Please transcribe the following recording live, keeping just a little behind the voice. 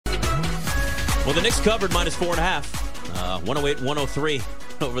Well, the Knicks covered minus 4.5,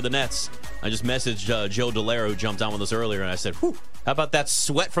 108-103 over the Nets. I just messaged Joe Dallaire, who jumped on with us earlier, and I said, "Whew, how about that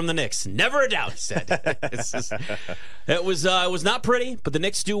sweat from the Knicks? Never a doubt," he said. It was not pretty, but the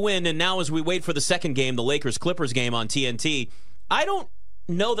Knicks do win, and now as we wait for the second game, the Lakers-Clippers game on TNT, I don't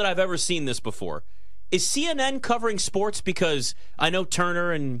know that I've ever seen this before. Is CNN covering sports? Because I know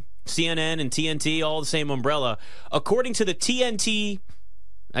Turner and CNN and TNT, all the same umbrella. According to the TNT,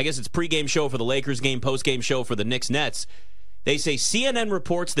 I guess it's pregame show for the Lakers game, postgame show for the Knicks-Nets, they say CNN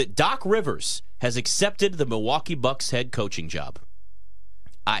reports that Doc Rivers has accepted the Milwaukee Bucks head coaching job.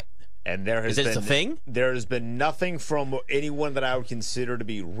 And there has Is this a thing? There has been nothing from anyone that I would consider to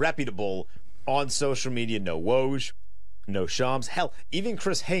be reputable on social media. No Woj, no Shams. Hell, even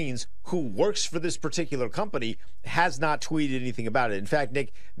Chris Haynes, who works for this particular company, has not tweeted anything about it. In fact,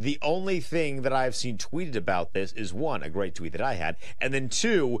 Nick, the only thing that I've seen tweeted about this is, one, a great tweet that I had, and then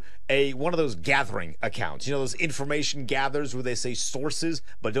two, one of those gathering accounts. You know, those information gathers where they say sources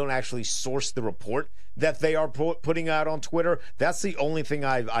but don't actually source the report that they are putting out on Twitter. That's the only thing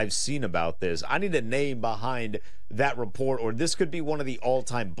I've seen about this. I need a name behind that report, or this could be one of the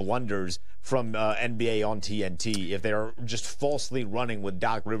all-time blunders from NBA on TNT if they're just falsely running with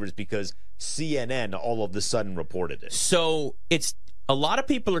Doc Rivers because CNN all of a sudden reported it. So it's a lot of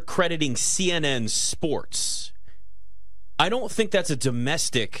people are crediting CNN Sports. I don't think that's a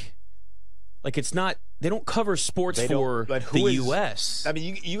domestic. Like, it's not. They don't cover sports for the U.S. I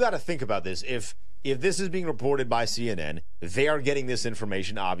mean, you got to think about this. If this is being reported by CNN, they are getting this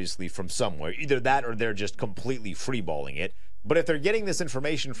information obviously from somewhere. Either that or they're just completely freeballing it. But if they're getting this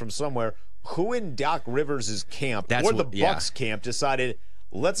information from somewhere, who in Doc Rivers' camp Bucks camp decided,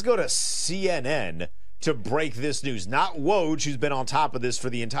 let's go to CNN to break this news? Not Woj, who's been on top of this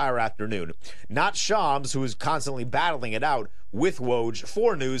for the entire afternoon. Not Shams, who is constantly battling it out with Woj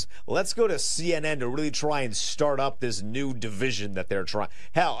for news. Let's go to CNN to really try and start up this new division that they're trying.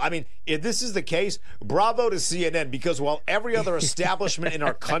 Hell, I mean, if this is the case, bravo to CNN, because while every other establishment in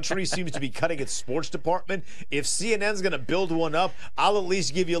our country seems to be cutting its sports department, if CNN's going to build one up, I'll at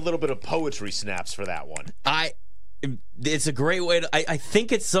least give you a little bit of poetry snaps for that one. It's a great way to. I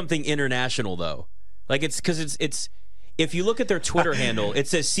think it's something international, though. Like, it's because it's if you look at their Twitter handle, it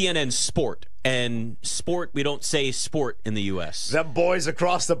says CNN Sport, and sport, we don't say sport in the U.S. Them boys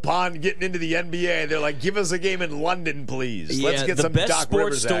across the pond getting into the NBA, they're like, give us a game in London, please. Let's get some Doc Rivers action. The best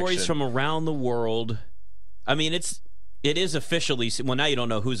sports stories from around the world. I mean, it is officially, well, now you don't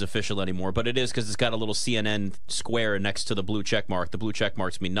know who's official anymore, but it is because it's got a little CNN square next to the blue check mark. The blue check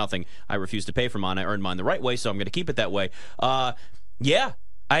marks mean nothing. I refuse to pay for mine. I earned mine the right way, so I'm going to keep it that way.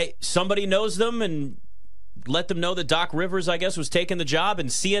 Somebody knows them and let them know that Doc Rivers, I guess, was taking the job, and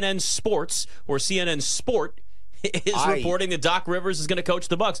CNN Sports, or CNN Sport, is reporting that Doc Rivers is going to coach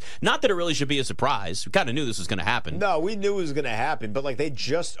the Bucks. Not that it really should be a surprise. We kind of knew this was going to happen. No, we knew it was going to happen, but like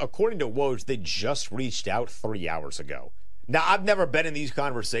according to Woj, they just reached out 3 hours ago. Now, I've never been in these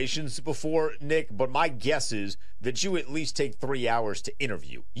conversations before, Nick, but my guess is that you at least take 3 hours to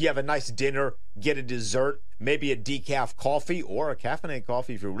interview. You have a nice dinner, get a dessert, maybe a decaf coffee or a caffeinated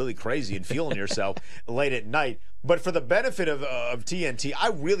coffee if you're really crazy and feeling yourself late at night. But for the benefit of TNT, I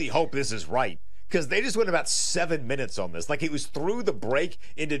really hope this is right, because they just went about 7 minutes on this. Like, it was through the break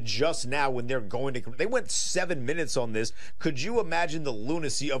into just now when they're going to. They went 7 minutes on this. Could you imagine the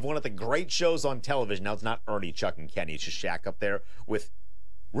lunacy of one of the great shows on television? Now, it's not Ernie, Chuck, and Kenny. It's just Shaq up there with,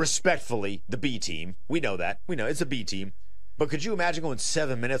 respectfully, the B team. We know that. We know it's a B team. But could you imagine going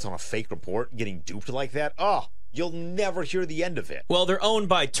 7 minutes on a fake report and getting duped like that? Oh, you'll never hear the end of it. Well, they're owned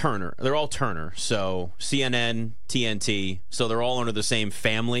by Turner. They're all Turner. So CNN, TNT. So they're all under the same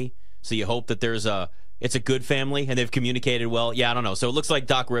family. So you hope that it's a good family and they've communicated well. Yeah, I don't know. So it looks like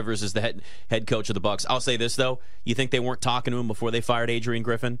Doc Rivers is the head coach of the Bucks. I'll say this, though. You think they weren't talking to him before they fired Adrian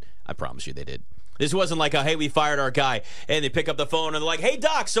Griffin? I promise you they did. This wasn't like, hey, we fired our guy, and they pick up the phone and they're like, hey,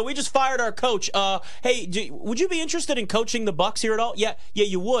 Doc, so we just fired our coach. Hey, would you be interested in coaching the Bucks here at all? Yeah,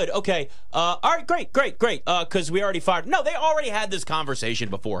 you would. Okay. All right, great. Because we already fired. No, they already had this conversation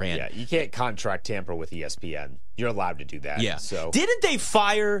beforehand. Yeah, you can't contract tamper with ESPN. You're allowed to do that. Yeah. So didn't they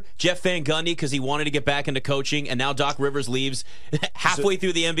fire Jeff Van Gundy because he wanted to get back into coaching, and now Doc Rivers leaves halfway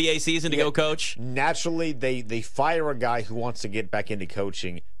through the NBA season to go coach? Naturally, they fire a guy who wants to get back into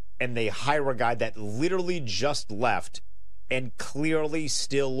coaching, and they hire a guy that literally just left and clearly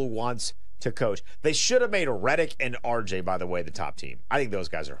still wants to coach. They should have made Redick and RJ, by the way, the top team. I think those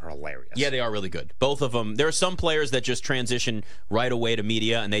guys are hilarious. Yeah, they are really good. Both of them. There are some players that just transition right away to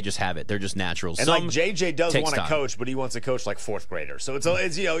media, and they just have it. They're just naturals. And like JJ does want to coach, but he wants to coach like fourth grader. So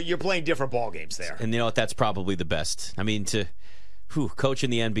it's you're playing different ball games there. And you know what? That's probably the best. I mean, coach in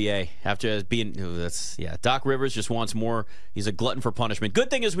the NBA after being Doc Rivers just wants more. He's a glutton for punishment. Good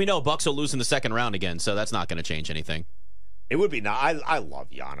thing is we know Bucks will lose in the second round again, so that's not going to change anything. It would be not. I love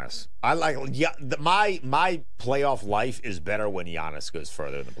Giannis. I like my playoff life is better when Giannis goes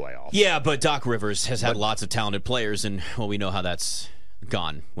further in the playoffs. Yeah, but Doc Rivers has had lots of talented players, and we know how that's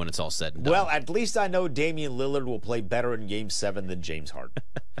gone when it's all said and done. Well, at least I know Damian Lillard will play better in Game 7 than James Harden.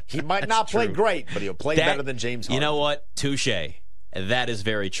 He might not play great, but he'll play better than James Harden. You know what? Touche. That is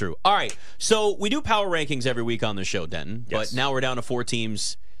very true. All right, so we do power rankings every week on the show, Denton, but now we're down to 4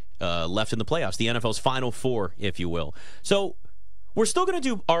 teams left in the playoffs, the NFL's Final Four, if you will. So we're still going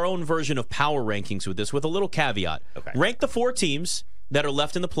to do our own version of power rankings with this, with a little caveat. Okay. Rank the 4 teams that are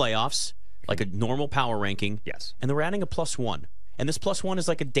left in the playoffs, like a normal power ranking. Yes. And then we're adding a +1. And this +1 is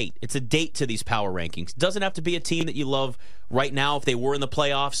like a date. It's a date to these power rankings. It doesn't have to be a team that you love right now if they were in the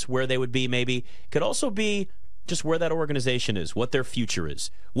playoffs, where they would be maybe. It could also be just where that organization is, what their future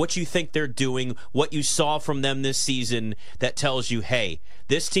is, what you think they're doing, what you saw from them this season that tells you, hey,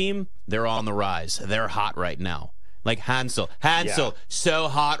 this team, they're on the rise. They're hot right now. Like Hansel, so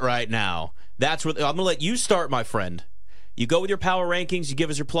hot right now. That's what I'm going to let you start, my friend. You go with your power rankings. You give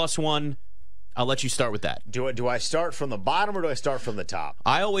us your +1. I'll let you start with that. Do I start from the bottom or do I start from the top?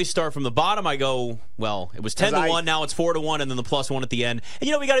 I always start from the bottom. I go, well, it was 10-1, now it's 4-1, and then the +1 at the end. And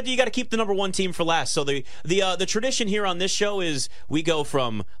you got to keep the number 1 team for last. So the tradition here on this show is we go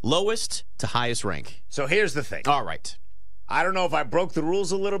from lowest to highest rank. So here's the thing. All right. I don't know if I broke the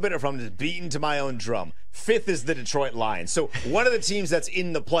rules a little bit or if I'm just beating to my own drum. 5th is the Detroit Lions. So one of the teams that's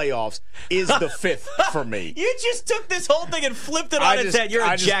in the playoffs is the 5th for me. You just took this whole thing and flipped it on its head. You're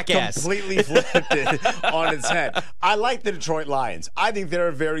a jackass. Completely flipped it on its head. I like the Detroit Lions. I think they're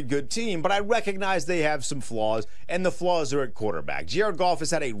a very good team, but I recognize they have some flaws, and the flaws are at quarterback. Jared Goff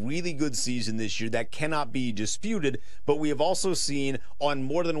has had a really good season this year that cannot be disputed, but we have also seen on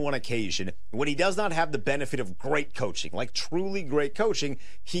more than one occasion when he does not have the benefit of great coaching, like truly great coaching,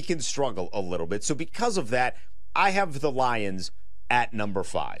 he can struggle a little bit. So because of that, I have the Lions at number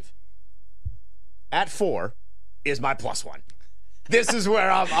 5. At 4 is my +1. This is where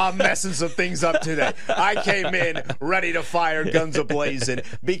I'm messing some things up today. I came in ready to fire, guns a-blazing,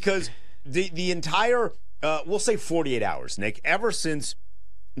 because the entire, we'll say 48 hours, Nick, ever since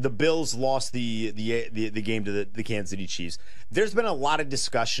the Bills lost the game to the Kansas City Chiefs, there's been a lot of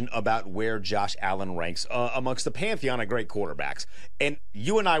discussion about where Josh Allen ranks amongst the pantheon of great quarterbacks. And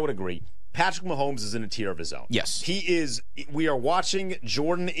you and I would agree, Patrick Mahomes is in a tier of his own. Yes. He is. We are watching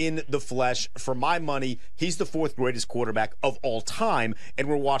Jordan in the flesh. For my money, he's the 4th greatest quarterback of all time, and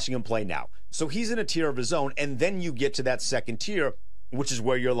we're watching him play now. So he's in a tier of his own, and then you get to that second tier, which is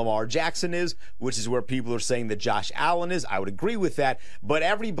where your Lamar Jackson is, which is where people are saying that Josh Allen is. I would agree with that, but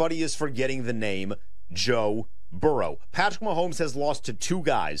everybody is forgetting the name Joe Burrow. Patrick Mahomes has lost to 2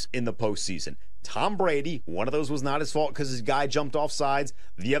 guys in the postseason. Tom Brady, one of those was not his fault because his guy jumped off sides.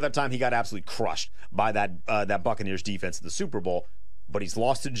 The other time he got absolutely crushed by that Buccaneers defense in the Super Bowl. But he's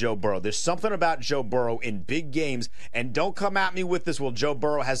lost to Joe Burrow. There's something about Joe Burrow in big games, and don't come at me with this, well, Joe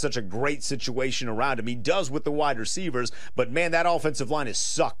Burrow has such a great situation around him. He does with the wide receivers, but man, that offensive line has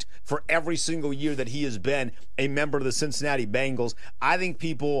sucked for every single year that he has been a member of the Cincinnati Bengals. I think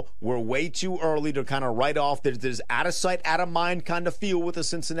people were way too early to kind of write off that there's out of sight, out of mind kind of feel with the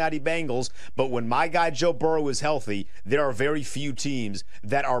Cincinnati Bengals, but when my guy Joe Burrow is healthy, there are very few teams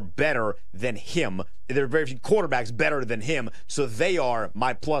that are better than him. There are very few quarterbacks better than him, so they are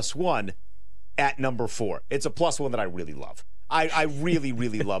my +1 at number 4. It's a +1 that I really love. I really,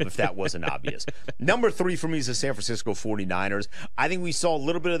 really love, if that wasn't obvious. Number 3 for me is the San Francisco 49ers. I think we saw a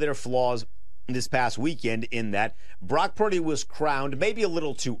little bit of their flaws this past weekend in that Brock Purdy was crowned maybe a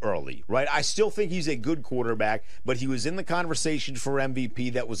little too early, right? I still think he's a good quarterback, but he was in the conversation for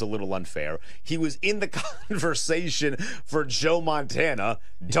MVP. That was a little unfair. He was in the conversation for Joe Montana.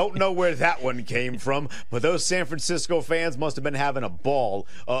 Don't know where that one came from, but those San Francisco fans must have been having a ball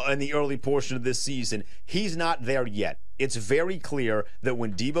in the early portion of this season. He's not there yet. It's very clear that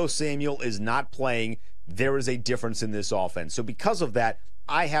when Deebo Samuel is not playing, there is a difference in this offense. So because of that,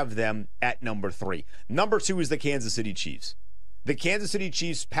 I have them at number 3. Number 2 is the Kansas City Chiefs. The Kansas City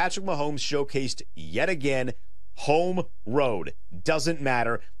Chiefs, Patrick Mahomes showcased yet again, home road. Doesn't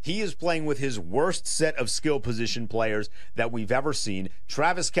matter. He is playing with his worst set of skill position players that we've ever seen.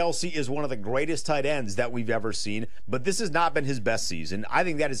 Travis Kelce is one of the greatest tight ends that we've ever seen, but this has not been his best season. I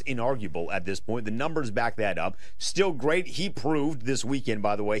think that is inarguable at this point. The numbers back that up. Still great. He proved this weekend,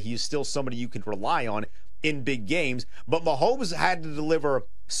 by the way, he is still somebody you can rely on in big games, but Mahomes had to deliver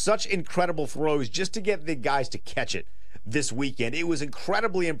such incredible throws just to get the guys to catch it. this weekend. It was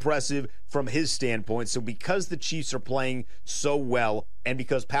incredibly impressive from his standpoint. So because the Chiefs are playing so well and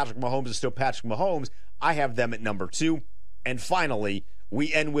because Patrick Mahomes is still Patrick Mahomes, I have them at number 2. And finally,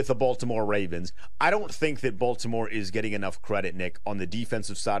 we end with the Baltimore Ravens. I don't think that Baltimore is getting enough credit, Nick, on the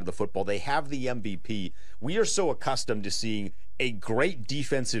defensive side of the football. They have the MVP. We are so accustomed to seeing a great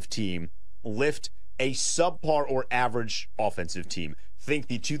defensive team lift a subpar or average offensive team. Think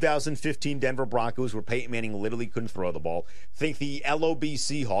the 2015 Denver Broncos where Peyton Manning literally couldn't throw the ball. Think the LOB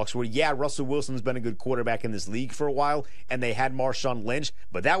Seahawks where, yeah, Russell Wilson's been a good quarterback in this league for a while, and they had Marshawn Lynch,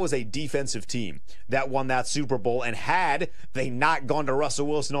 but that was a defensive team that won that Super Bowl, and had they not gone to Russell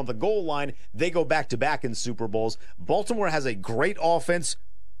Wilson on the goal line, they go back-to-back in Super Bowls. Baltimore has a great offense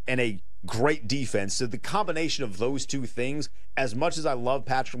and a great defense. So the combination of those two things, as much as I love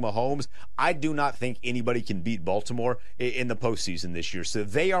Patrick Mahomes, I do not think anybody can beat Baltimore in the postseason this year. So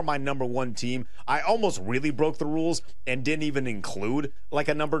they are my number 1 team. I almost really broke the rules and didn't even include like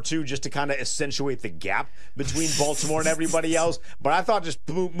a number 2 just to kind of accentuate the gap between Baltimore and everybody else. But I thought just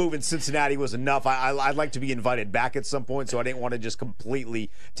moving Cincinnati was enough. I'd like to be invited back at some point, so I didn't want to just completely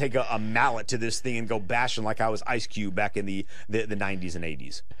take a mallet to this thing and go bashing like I was Ice Cube back in the 90s and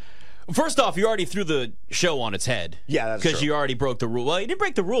 80s. First off, you already threw the show on its head. Yeah, that's true. Because you already broke the rule. Well, you didn't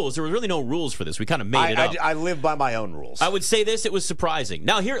break the rules. There was really no rules for this. We kind of made it up. I live by my own rules. I would say this. It was surprising.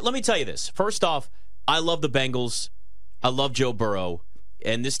 Now, here, let me tell you this. First off, I love the Bengals. I love Joe Burrow.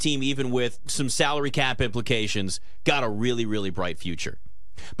 And this team, even with some salary cap implications, got a really, really bright future.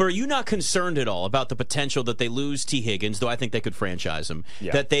 But are you not concerned at all about the potential that they lose T. Higgins, though I think they could franchise him,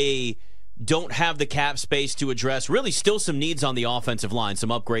 that they don't have the cap space to address really still some needs on the offensive line,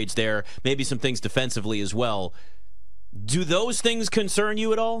 some upgrades there, maybe some things defensively as well? Do those things concern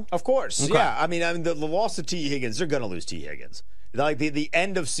you at all? Of course, okay. Yeah. I mean, the loss of T. Higgins, they're going to lose T. Higgins. Like the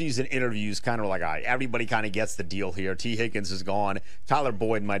end of season interviews kind of like, all right, everybody kind of gets the deal here. T. Higgins is gone. Tyler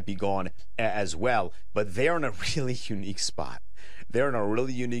Boyd might be gone as well. But they're in a really unique spot. They're in a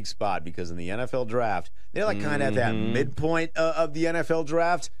really unique spot because in the NFL draft, they're like kind of at that midpoint of the NFL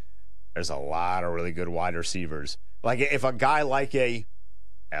draft. There's a lot of really good wide receivers. Like if a guy like a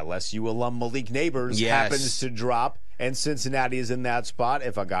LSU alum Malik Neighbors happens to drop and Cincinnati is in that spot,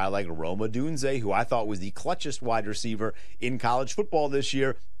 if a guy like Rome Odunze, who I thought was the clutchest wide receiver in college football this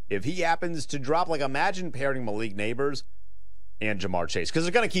year, if he happens to drop, like imagine pairing Malik Neighbors and Jamar Chase, because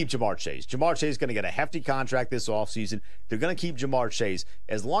they're going to keep Jamar Chase. Jamar Chase is going to get a hefty contract this offseason. They're going to keep Jamar Chase.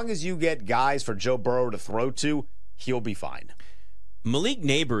 As long as you get guys for Joe Burrow to throw to, he'll be fine. Malik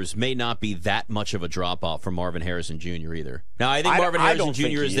Neighbors may not be that much of a drop-off from Marvin Harrison Jr. either. Now, I think Marvin Harrison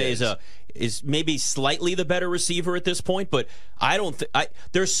Jr. is maybe slightly the better receiver at this point, but I don't think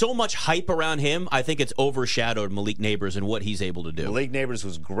there's so much hype around him. I think it's overshadowed Malik Neighbors and what he's able to do. Malik Neighbors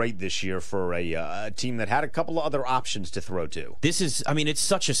was great this year for a team that had a couple of other options to throw to. It's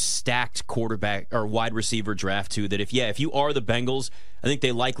such a stacked quarterback or wide receiver draft too that if you are the Bengals, I think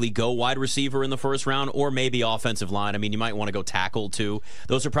they likely go wide receiver in the first round or maybe offensive line. I mean, you might want to go tackle too.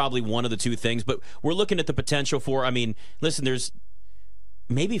 Those are probably one of the two things, but we're looking at the potential for, listen, there's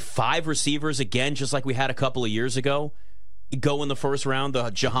maybe 5 receivers again, just like we had a couple of years ago, go in the first round, the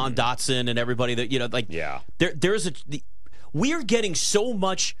Jahan Dotson and everybody that, we're getting so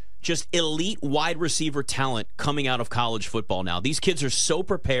much just elite wide receiver talent coming out of college football now. These kids are so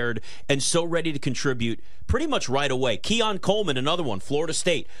prepared and so ready to contribute pretty much right away. Keon Coleman, another one, Florida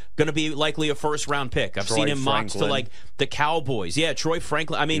State, going to be likely a first-round pick. I've seen him mocked to the Cowboys. Yeah, Troy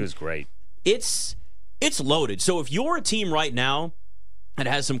Franklin. He was great. It's loaded. So if you're a team right now that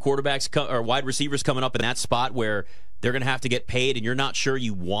has some quarterbacks or wide receivers coming up in that spot where they're going to have to get paid and you're not sure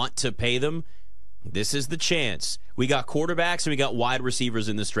you want to pay them, this is the chance. We got quarterbacks and we got wide receivers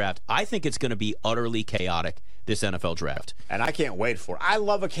in this draft. I think it's going to be utterly chaotic, this NFL draft. And I can't wait for it. I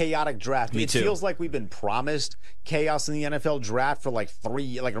love a chaotic draft. Me too. It feels like we've been promised chaos in the NFL draft for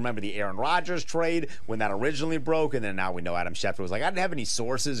remember the Aaron Rodgers trade when that originally broke, and then now we know Adam Schefter was like, I didn't have any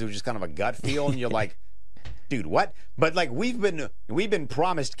sources. It was just kind of a gut feel, and you're like, dude, what? But we've been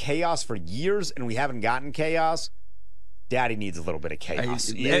promised chaos for years, and we haven't gotten chaos. Daddy needs a little bit of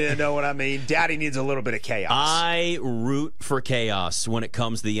chaos. You know what I mean? Daddy needs a little bit of chaos. I root for chaos when it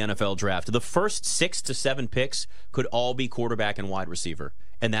comes to the NFL draft. The first 6 to 7 picks could all be quarterback and wide receiver,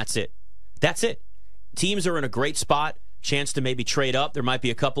 and that's it. That's it. Teams are in a great spot, chance to maybe trade up. There might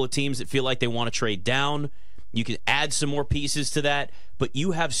be a couple of teams that feel like they want to trade down. You can add some more pieces to that, but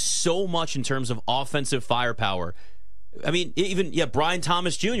you have so much in terms of offensive firepower. I mean, even, Brian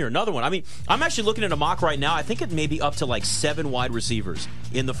Thomas Jr., another one. I mean, I'm actually looking at a mock right now. I think it may be up to like 7 wide receivers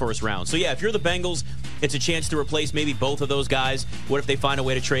in the first round. So, if you're the Bengals, it's a chance to replace maybe both of those guys. What if they find a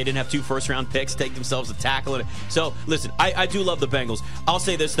way to trade and have 2 first-round picks, take themselves a tackle? So, listen, I do love the Bengals. I'll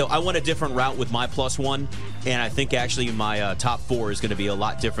say this, though. I went a different route with my +1, and I think actually my top 4 is going to be a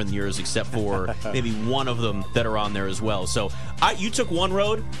lot different than yours, except for maybe one of them that are on there as well. So, you took one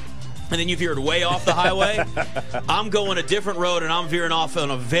road, and then you veered way off the highway. I'm going a different road, and I'm veering off on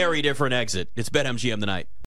a very different exit. It's BetMGM tonight.